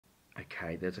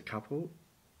Okay, there's a couple.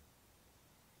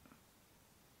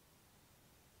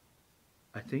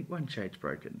 I think one shade's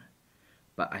broken,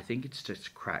 but I think it's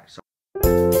just cracked. So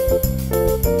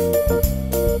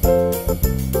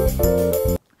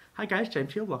hi guys,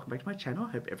 James here, welcome back to my channel.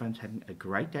 Hope everyone's having a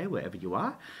great day wherever you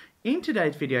are. In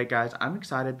today's video guys, I'm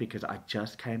excited because I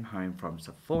just came home from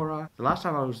Sephora. The last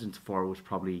time I was in Sephora was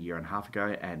probably a year and a half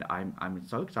ago, and I'm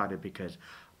so excited because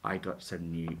I got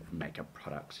some new makeup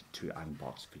products to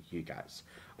unbox for you guys.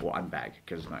 Or unbag,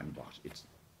 because it's not in a box, it's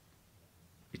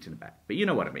in a bag, but you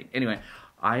know what I mean. Anyway,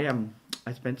 I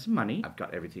spent some money. I've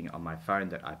got everything on my phone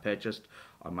that I purchased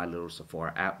on my little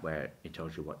Sephora app where it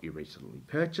tells you what you recently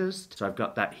purchased. So I've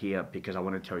got that here because I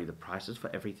want to tell you the prices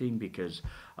for everything, because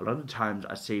a lot of times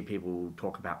I see people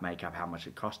talk about makeup, how much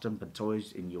it cost them, but it's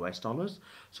always in US dollars.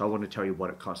 So I want to tell you what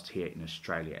it costs here in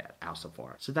Australia at our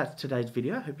Sephora. So that's today's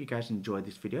video. I hope you guys enjoyed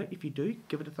this video. If you do,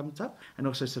 give it a thumbs up, and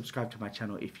also subscribe to my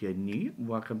channel if you're new.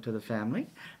 Welcome to the family.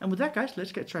 And with that guys,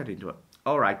 let's get straight into it.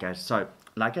 Alright guys, so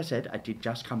like I said, I did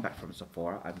just come back from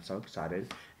Sephora. I'm so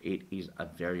excited. It is a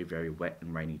very, very wet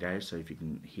and rainy day, so if you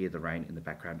can hear the rain in the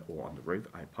background or on the roof,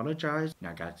 I apologize.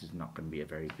 Now guys, this is not going to be a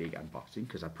very big unboxing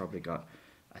because I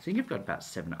think I've got about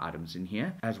 7 items in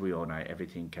here. As we all know,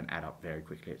 everything can add up very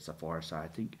quickly at Sephora, so I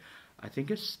think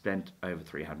I spent over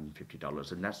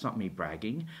 $350, and that's not me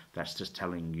bragging, that's just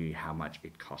telling you how much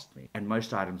it cost me. And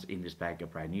most items in this bag are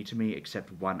brand new to me,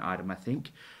 except one item I think,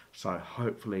 so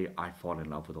hopefully I fall in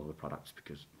love with all the products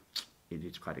because it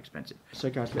is quite expensive. So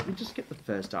guys, let me just get the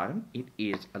first item. It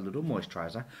is a little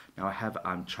moisturizer. Now I have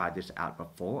tried this out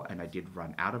before and I did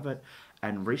run out of it,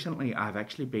 and recently I've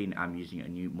actually been using a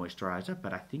new moisturizer,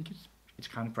 but I think it's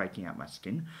kind of breaking out my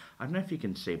skin. I don't know if you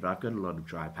can see, but I've got a lot of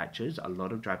dry patches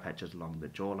along the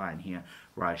jawline here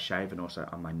where I shave, and also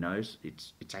on my nose.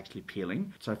 It's actually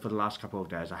peeling. So for the last couple of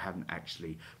days I haven't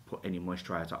actually put any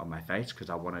moisturizer on my face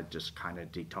because I want to just kind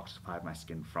of detoxify my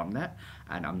skin from that,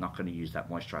 and I'm not going to use that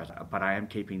moisturizer, but I am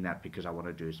keeping that because I want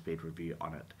to do a speed review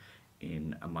on it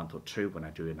in a month or two when I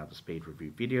do another speed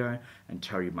review video and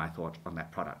tell you my thoughts on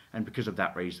that product. And because of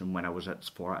that reason, when I was at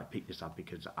Sephora, I picked this up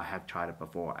because I have tried it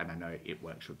before and I know it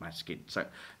works with my skin. So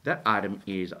that item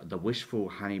is the Wishful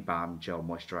Honey Balm Gel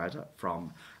Moisturizer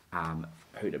from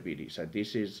Huda Beauty. So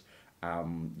this is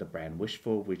the brand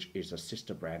Wishful, which is a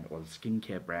sister brand or the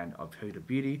skincare brand of Huda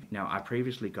Beauty. Now I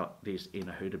previously got this in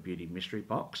a Huda Beauty mystery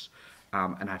box,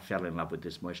 and I fell in love with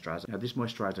this moisturizer. Now this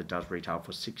moisturizer does retail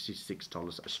for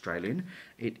 $66 Australian.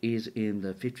 It is in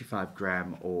the 55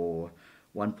 gram or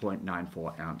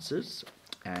 1.94 ounces,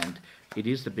 and it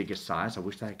is the biggest size. I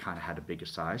wish they kind of had a bigger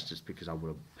size just because I would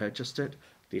have purchased it.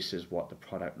 This is what the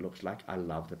product looks like. I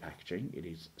love the packaging. It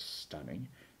is stunning.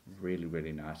 Really,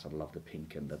 really nice. I love the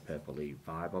pink and the purpley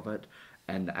vibe of it.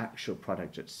 And the actual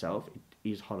product itself, it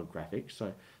is holographic.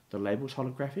 So the label's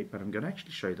holographic, but I'm going to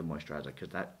actually show you the moisturizer because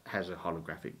that has a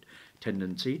holographic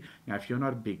tendency. Now, if you're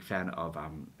not a big fan of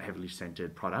heavily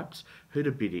scented products,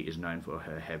 Huda Beauty is known for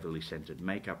her heavily scented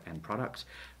makeup and products.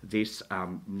 This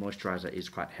moisturizer is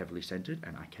quite heavily scented,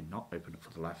 and I cannot open it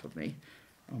for the life of me.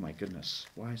 Oh my goodness,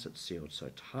 why is it sealed so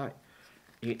tight?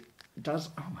 It does,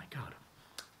 oh my god.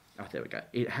 Oh, there we go.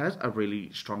 It has a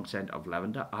really strong scent of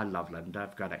lavender. I love lavender.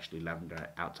 I've got actually lavender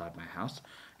outside my house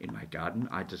in my garden.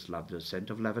 I just love the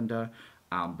scent of lavender.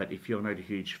 But if you're not a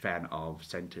huge fan of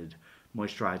scented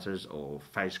moisturizers or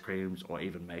face creams or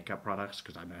even makeup products,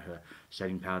 because I know her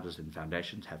setting powders and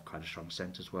foundations have quite a strong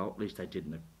scent as well. At least they did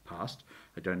in the past.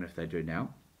 I don't know if they do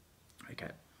now.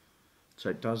 Okay. So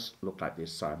it does look like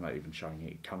this, so I'm not even showing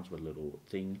it. It comes with a little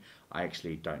thing. I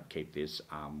actually don't keep this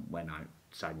when I'm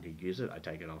starting to use it. I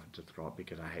take it off and just throw it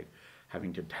because I hate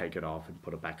having to take it off and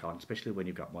put it back on, especially when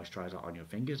you've got moisturizer on your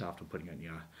fingers after putting it on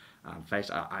your face.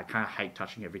 I kind of hate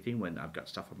touching everything when I've got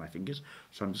stuff on my fingers,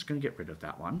 so I'm just going to get rid of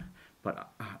that one. But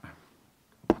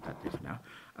put that there for now.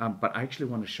 But I actually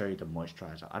want to show you the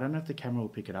moisturizer. I don't know if the camera will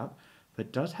pick it up, but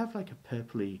it does have like a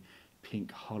purpley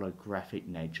pink holographic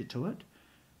nature to it.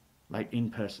 Like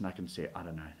in person I can see it, I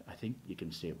don't know, I think you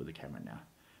can see it with the camera now.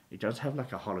 It does have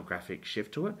like a holographic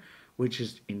shift to it, which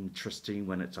is interesting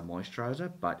when it's a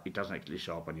moisturizer, but it doesn't actually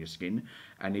show up on your skin,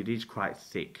 and it is quite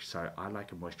thick, so I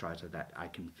like a moisturizer that I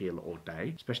can feel all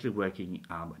day, especially working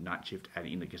night shift and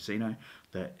in the casino.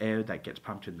 The air that gets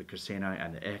pumped in the casino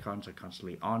and the air cons are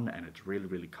constantly on, and it's really,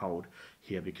 really cold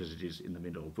here because it is in the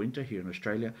middle of winter here in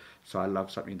Australia, so I love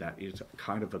something that is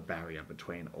kind of a barrier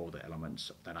between all the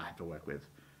elements that I have to work with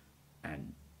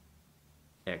and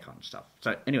aircon stuff.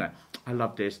 So anyway, I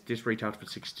love this. This retails for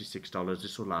 $66.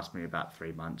 This will last me about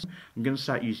 3 months. I'm going to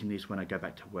start using this when I go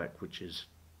back to work, which is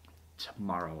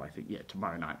tomorrow, I think. Yeah,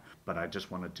 tomorrow night. But I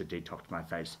just wanted to detox my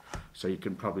face. So you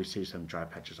can probably see some dry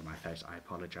patches on my face. I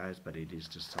apologize, but it is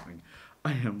just something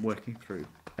I am working through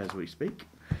as we speak.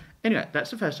 Anyway,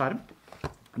 that's the first item.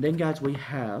 And then, guys, we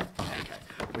have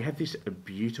this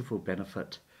beautiful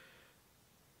Benefit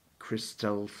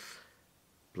Crystals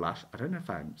blush. I don't know if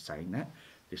I'm saying that.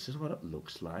 This is what it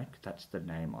looks like. That's the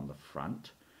name on the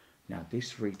front. Now,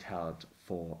 this retailed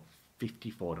for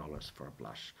 $54 for a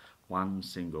blush. One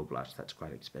single blush. That's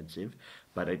quite expensive,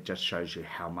 but it just shows you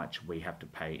how much we have to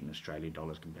pay in Australian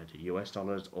dollars compared to US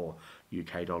dollars or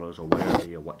UK dollars or wherever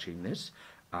you're watching this.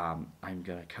 I'm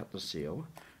going to cut the seal.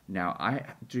 Now, I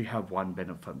do have one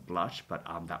Benefit blush, but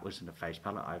that was in the face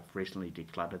palette. I've recently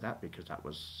decluttered that because that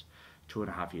was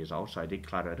 2.5 years old, so I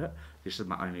decluttered it. This is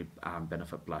my only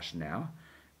Benefit blush now,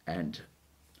 and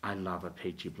I love a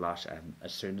peachy blush, and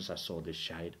as soon as I saw this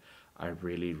shade, I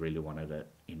really, really wanted it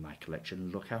in my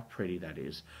collection. Look how pretty that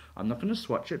is. I'm not going to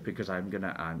swatch it because I'm going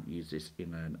to use this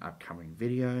in an upcoming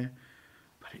video,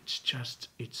 but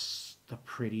it's the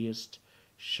prettiest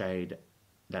shade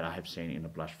that I have seen in a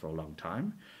blush for a long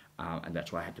time. And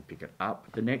that's why I had to pick it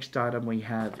up. The next item we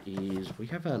have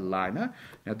a liner.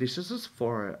 Now this is a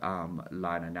Sephora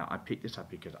liner. Now I picked this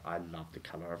up because I love the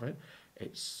color of it.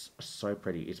 It's so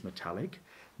pretty. It's metallic.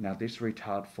 Now this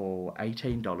retailed for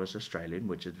 $18 Australian,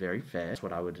 which is very fair. That's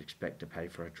what I would expect to pay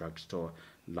for a drugstore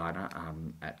liner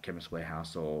at Chemist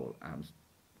Warehouse or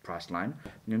Priceline.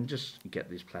 I'm going to just get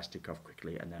this plastic off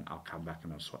quickly, and then I'll come back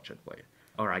and I'll swatch it for you.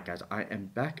 Alright guys, I am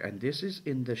back, and this is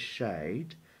in the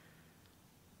shade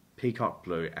Peacock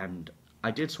Blue, and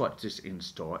I did swatch this in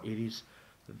store. It is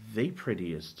the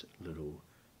prettiest little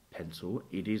pencil.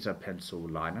 It is a pencil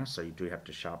liner, so you do have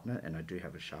to sharpen it, and I do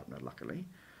have a sharpener luckily.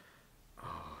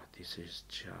 Oh, this is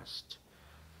just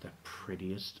the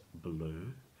prettiest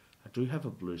blue. I do have a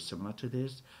blue similar to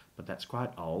this, but that's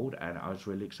quite old, and I was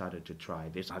really excited to try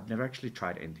this. I've never actually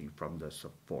tried anything from the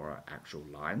Sephora actual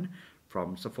line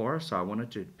from Sephora, so I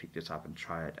wanted to pick this up and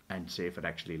try it and see if it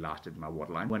actually lasted my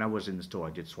waterline. When I was in the store, I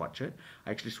did swatch it.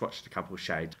 I actually swatched a couple of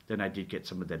shades. Then I did get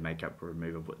some of their makeup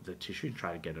remover with the tissue and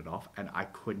try to get it off, and I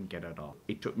couldn't get it off.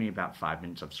 It took me about 5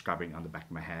 minutes of scrubbing on the back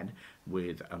of my hand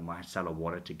with a micellar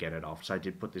water to get it off. So I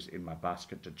did put this in my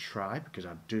basket to try because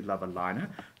I do love a liner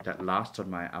that lasts on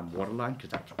my waterline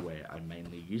because that's where I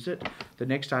mainly use it. The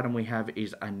next item we have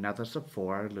is another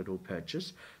Sephora little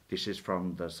purchase. This is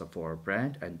from the Sephora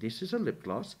brand, and this is a lip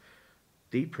gloss.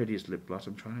 The prettiest lip gloss.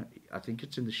 I think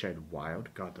it's in the shade Wild.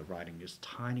 God, the writing is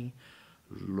tiny.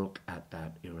 Look at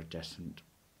that iridescent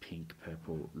pink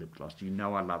purple lip gloss. You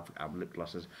know I love lip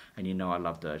glosses, and you know I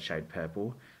love the shade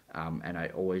purple, and I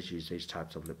always use these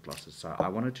types of lip glosses, so I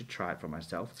wanted to try it for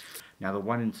myself. Now the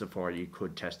one in Sephora, you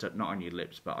could test it, not on your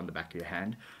lips, but on the back of your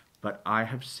hand. But I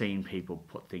have seen people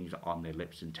put things on their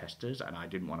lips in testers, and I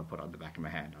didn't want to put it on the back of my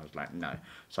hand. I was like, no.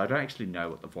 So I don't actually know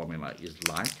what the formula is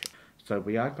like. So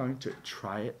we are going to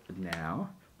try it now.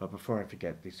 But before I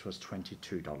forget, this was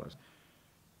 $22.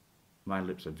 My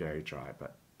lips are very dry,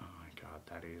 but oh my god,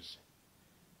 that is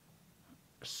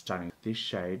stunning. This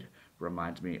shade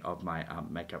reminds me of my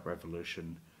Makeup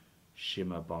Revolution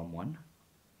Shimmer Bomb one.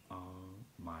 Oh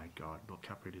my god, look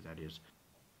how pretty that is.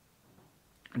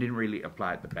 I didn't really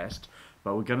apply it the best,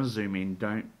 but we're going to zoom in.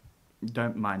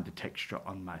 Don't mind the texture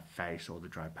on my face or the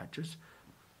dry patches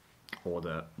or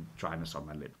the dryness on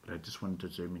my lip. But I just wanted to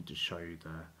zoom in to show you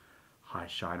the high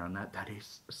shine on that. That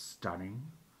is stunning.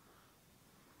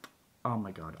 Oh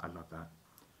my god, I love that.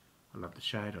 I love the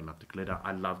shade. I love the glitter.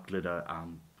 I love glitter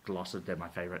glosses. They're my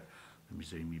favorite. Let me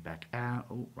zoom you back out.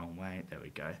 Oh, wrong way. There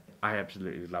we go. I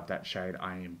absolutely love that shade.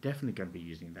 I am definitely going to be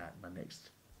using that in my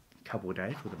next couple of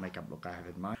days with the makeup look I have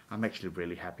in mind. I'm actually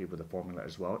really happy with the formula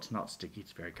as well. It's not sticky,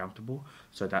 it's very comfortable,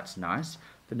 so that's nice.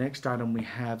 The next item we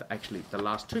have, actually the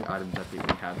last two items I think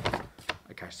we have,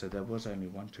 okay, so there was only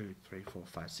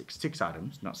 6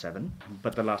 items, not 7,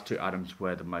 but the last two items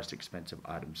were the most expensive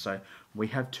items. So we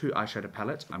have 2 eyeshadow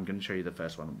palettes. I'm going to show you the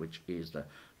first one, which is the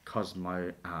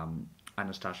Cosmo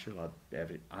Anastasia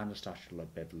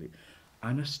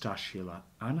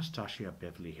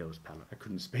Beverly Hills palette. I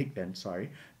couldn't speak then, sorry.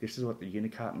 This is what the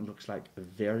unicarton looks like.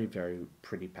 Very, very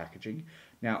pretty packaging.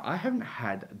 Now, I haven't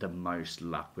had the most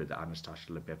luck with the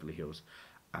Anastasia Beverly Hills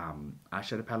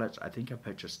eyeshadow palettes. I think I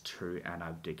purchased 2 and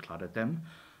I've decluttered them.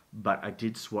 But I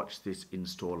did swatch this in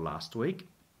store last week.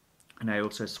 And I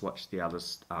also swatched the other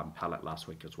palette last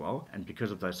week as well. And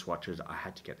because of those swatches, I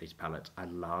had to get these palettes. I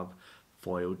love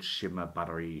foiled shimmer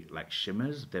buttery like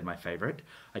shimmers. They're my favorite.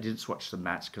 I didn't swatch the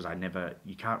mattes because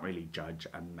you can't really judge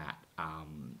a matte,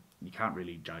 you can't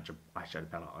really judge an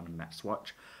eyeshadow palette on a matte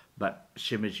swatch, but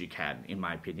shimmers you can, in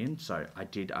my opinion. So I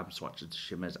did swatch the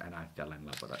shimmers and I fell in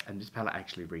love with it. And this palette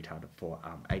actually retailed for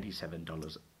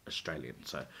 $87 Australian,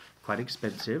 so quite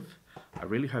expensive. I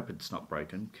really hope it's not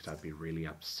broken because I'd be really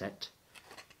upset.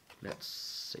 Let's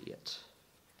see it.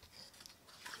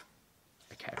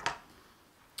 Okay.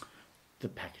 The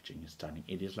packaging is stunning.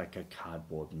 It is like a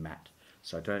cardboard matte,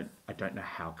 so I don't know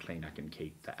how clean I can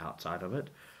keep the outside of it.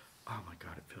 Oh my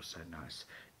god, it feels so nice.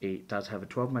 It does have a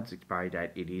 12 months expiry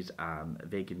date. It is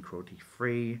vegan, cruelty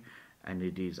free, and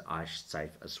it is ice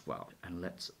safe as well. And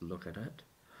let's look at it.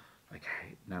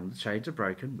 Okay, none of the shades are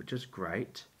broken, which is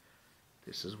great.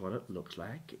 This is what it looks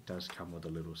like. It does come with a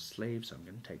little sleeve, so I'm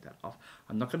going to take that off.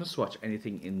 I'm not going to swatch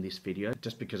anything in this video,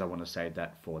 just because I want to save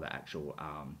that for the actual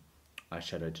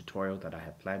eyeshadow tutorial that I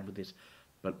have planned with this.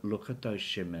 But look at those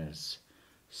shimmers.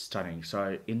 Stunning.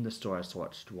 So in the store I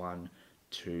swatched 1,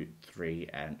 2, 3,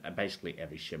 and basically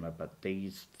every shimmer, but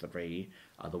these 3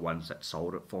 are the ones that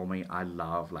sold it for me. I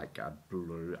love like a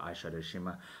blue eyeshadow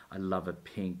shimmer. I love a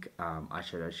pink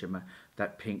eyeshadow shimmer.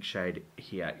 That pink shade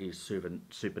here is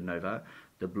Supernova.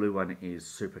 The blue one is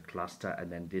Super Cluster,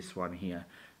 and then this one here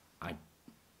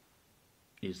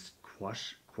is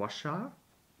Quasha.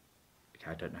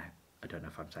 Okay, I don't know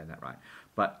if I'm saying that right,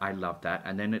 but I love that.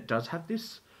 And then it does have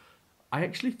this. I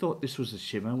actually thought this was a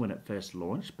shimmer when it first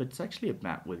launched, but it's actually a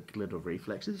matte with glitter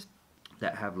reflexes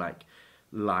that have like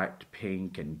light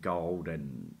pink and gold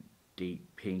and deep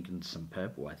pink and some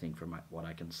purple, I think, from what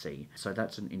I can see. So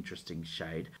that's an interesting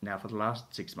shade. Now, for the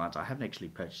last 6 months, I haven't actually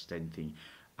purchased anything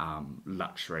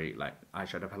luxury, like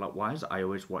eyeshadow palette wise. I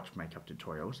always watch makeup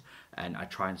tutorials and I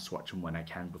try and swatch them when I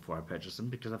can before I purchase them,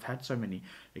 because I've had so many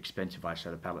expensive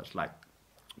eyeshadow palettes like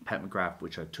Pat McGrath,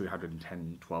 which are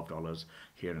 $210, $12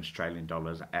 here in Australian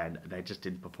dollars, and they just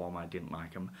didn't perform. I didn't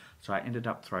like them, so I ended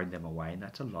up throwing them away, and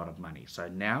that's a lot of money. So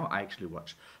now I actually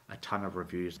watch a ton of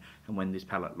reviews, and when this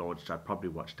palette launched, I probably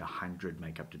watched 100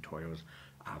 makeup tutorials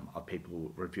of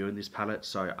people reviewing this palette.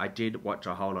 So I did watch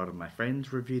a whole lot of my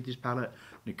friends review this palette,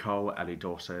 Nicole, Ali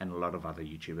Dawson, and a lot of other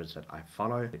YouTubers that I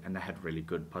follow, and they had really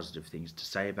good positive things to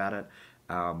say about it.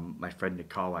 My friend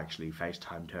Nicole actually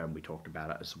FaceTimed her and we talked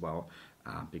about it as well,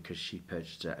 because she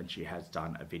purchased it and she has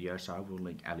done a video. So I will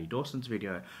link Ali Dawson's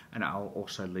video, and I'll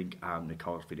also link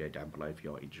Nicole's video down below if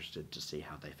you're interested to see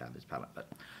how they found this palette. But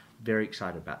very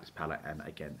excited about this palette, and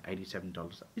again,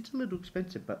 $87. It's a little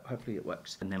expensive, but hopefully it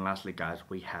works. And then lastly, guys,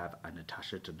 we have a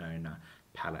Natasha Denona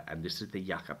palette, and this is the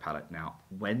Yucca palette. Now,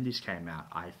 when this came out,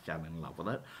 I fell in love with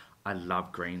it. I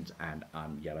love greens and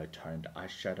yellow toned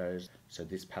eyeshadows, so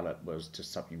this palette was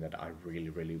just something that I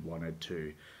really wanted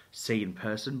to see in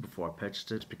person before I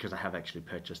purchased it, because I have actually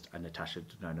purchased a Natasha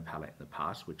Denona palette in the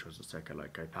past, which was a Circo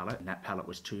Loco palette, and that palette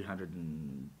was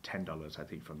 $210, I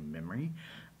think, from memory.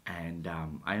 And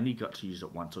I only got to use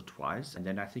it once or twice, and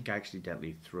then I think I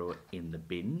accidentally threw it in the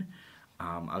bin.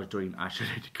 I was doing an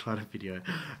eyeshadow declutter video,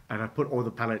 and I put all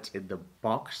the palettes in the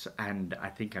box, and I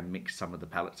think I mixed some of the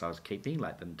palettes I was keeping,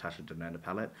 like the Natasha Denona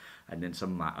palette, and then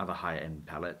some of my other high-end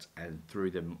palettes, and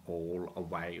threw them all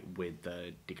away with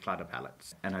the declutter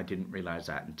palettes. And I didn't realize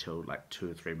that until like 2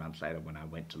 or 3 months later when I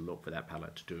went to look for that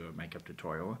palette to do a makeup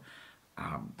tutorial.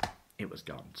 It was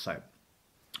gone. So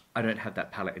I don't have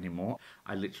that palette anymore.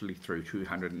 I literally threw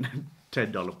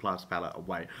 $210 plus palette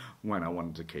away when I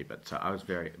wanted to keep it. So I was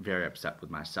very upset with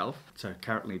myself. So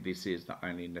currently this is the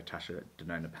only Natasha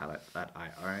Denona palette that I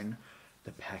own.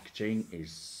 The packaging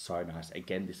is so nice.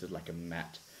 Again, this is like a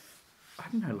matte, I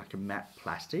don't know, like a matte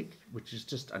plastic, which is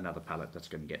just another palette that's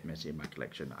going to get messy in my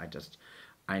collection.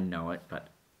 I know it, but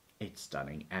it's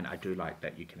stunning, and I do like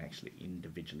that you can actually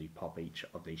individually pop each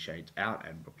of these shades out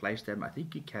and replace them. I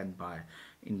think you can buy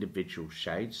individual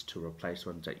shades to replace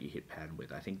ones that you hit pan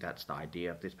with. I think that's the idea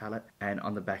of this palette. And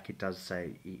on the back it does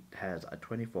say it has a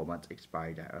 24-month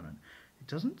expiry date on it. It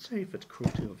doesn't say if it's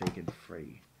cruelty or vegan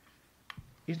free.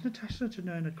 Is Natasha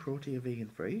Denona cruelty or vegan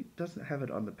free? It doesn't have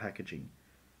it on the packaging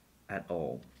at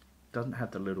all. It doesn't have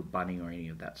the little bunny or any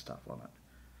of that stuff on it.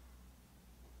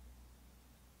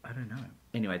 I don't know.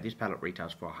 Anyway, this palette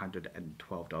retails for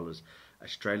 $112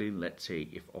 Australian. Let's see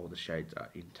if all the shades are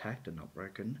intact and not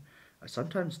broken. I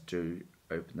sometimes do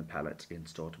open the palettes in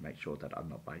store to make sure that I'm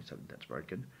not buying something that's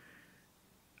broken.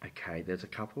 Okay, there's a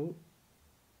couple.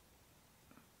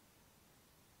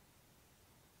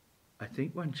 I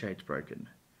think one shade's broken,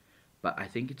 but I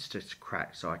think it's just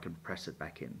cracked, so I can press it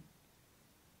back in.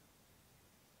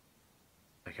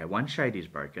 Okay, one shade is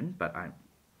broken, but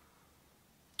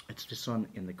it's this one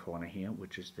in the corner here,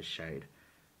 which is the shade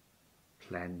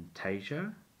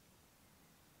Plantasia.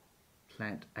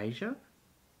 Plantasia?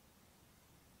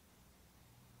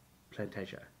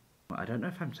 Plantasia. I don't know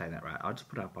if I'm saying that right. I'll just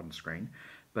put it up on the screen.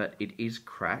 but it is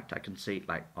cracked. I can see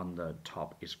like on the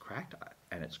top is cracked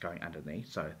and it's going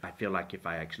underneath, so I feel like if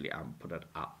I actually put it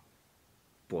up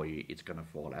for you, it's gonna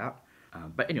fall out.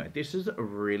 But anyway, this is a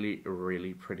really,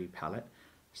 really pretty palette.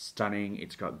 Stunning.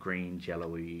 It's got green,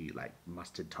 yellowy, like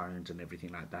mustard tones and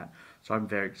everything like that. So I'm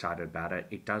very excited about it.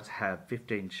 It does have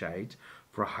 15 shades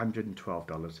for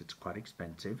 $112. It's quite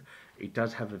expensive. It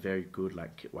does have a very good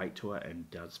like weight to it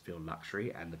and does feel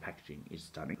luxury, and the packaging is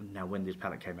stunning. Now, when this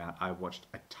palette came out, I watched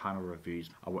a ton of reviews.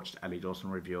 I watched Ali Dawson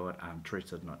review it,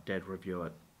 Teresa's Not Dead review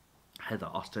it, Heather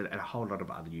Austin, and a whole lot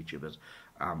of other YouTubers.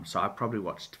 So I probably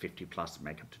watched 50 plus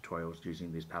makeup tutorials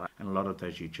using this palette, and a lot of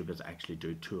those YouTubers actually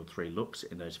do 2 or 3 looks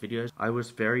in those videos. I was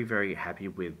very, very happy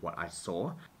with what I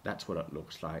saw. That's what it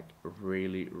looks like.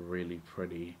 Really, really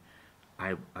pretty.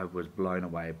 I was blown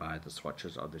away by the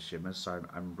swatches of the shimmers, so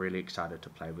I'm really excited to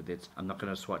play with it. I'm not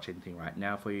going to swatch anything right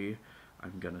now for you.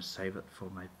 I'm going to save it for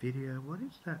my video. What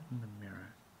is that in the mirror?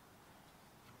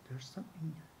 There's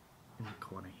something in the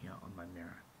corner here on my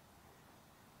mirror.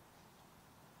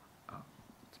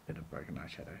 Bit of broken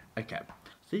eyeshadow. Okay,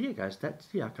 so yeah guys, that's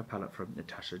the Yucca palette from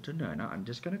Natasha Denona. I'm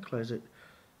just going to close it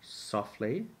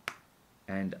softly,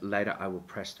 and later I will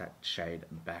press that shade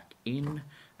back in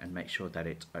and make sure that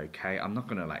it's okay. I'm not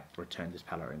going to like return this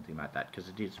palette or anything like that because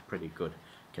it is pretty good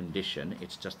condition.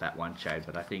 It's just that one shade,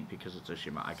 but I think because it's a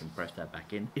shimmer I can press that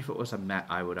back in. If it was a matte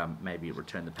I would maybe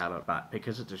return the palette, but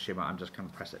because it's a shimmer I'm just going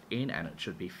to press it in and it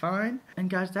should be fine. And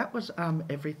guys, that was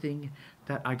everything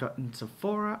that I got in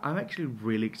Sephora. I'm actually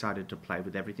really excited to play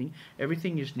with everything.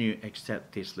 Everything is new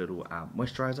except this little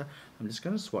moisturizer. I'm just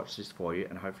going to swatch this for you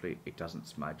and hopefully it doesn't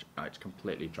smudge. Oh, it's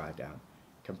completely dried down.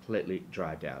 Completely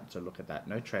dried down. So look at that,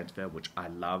 no transfer, which I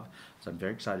love. So I'm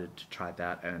very excited to try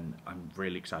that, and I'm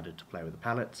really excited to play with the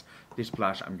palettes. This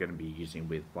blush I'm going to be using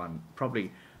with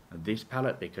probably this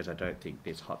palette, because I don't think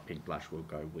this hot pink blush will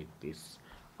go with this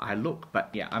eye look. But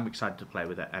yeah, I'm excited to play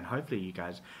with it, and hopefully you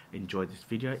guys enjoyed this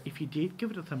video. If you did, give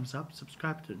it a thumbs up,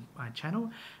 subscribe to my channel,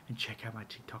 and check out my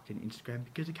TikTok and Instagram,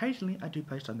 because occasionally I do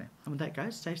post on there. And with that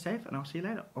guys, stay safe and I'll see you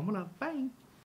later. All my love, bye.